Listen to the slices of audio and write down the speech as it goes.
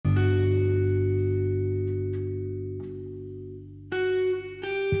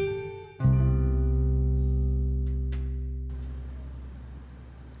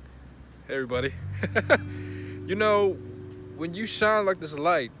Hey everybody. You know, when you shine like this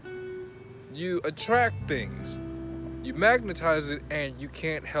light, you attract things. You magnetize it and you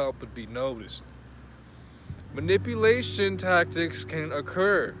can't help but be noticed. Manipulation tactics can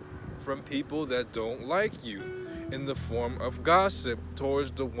occur from people that don't like you in the form of gossip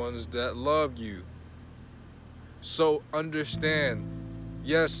towards the ones that love you. So understand,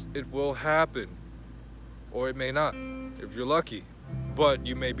 yes, it will happen, or it may not, if you're lucky. But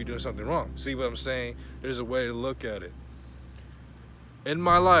you may be doing something wrong. See what I'm saying? There's a way to look at it. In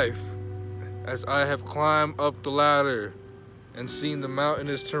my life, as I have climbed up the ladder and seen the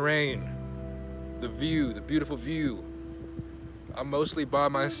mountainous terrain, the view, the beautiful view, I'm mostly by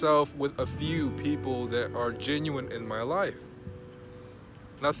myself with a few people that are genuine in my life.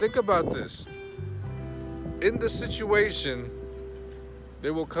 Now think about this. In the situation,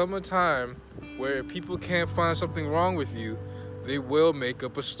 there will come a time where if people can't find something wrong with you, they will make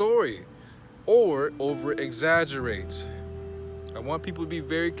up a story or over-exaggerate. I want people to be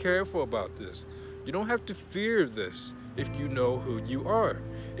very careful about this. You don't have to fear this if you know who you are.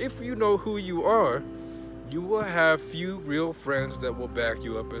 If you know who you are, you will have few real friends that will back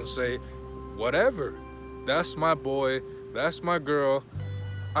you up and say, whatever, that's my boy, that's my girl,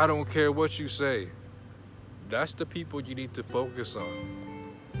 I don't care what you say. That's the people you need to focus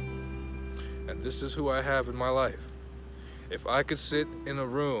on. And this is who I have in my life. If I could sit in a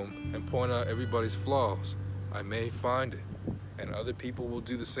room and point out everybody's flaws, I may find it. And other people will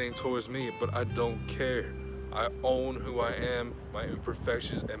do the same towards me, but I don't care. I own who I am, my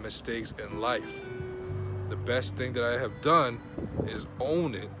imperfections and mistakes in life. The best thing that I have done is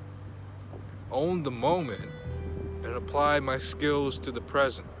own it, own the moment, and apply my skills to the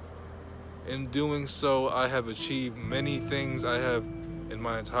present. In doing so, I have achieved many things I have in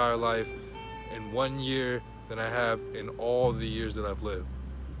my entire life in 1 year than I have in all the years that I've lived.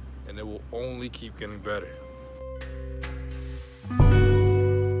 And it will only keep getting better.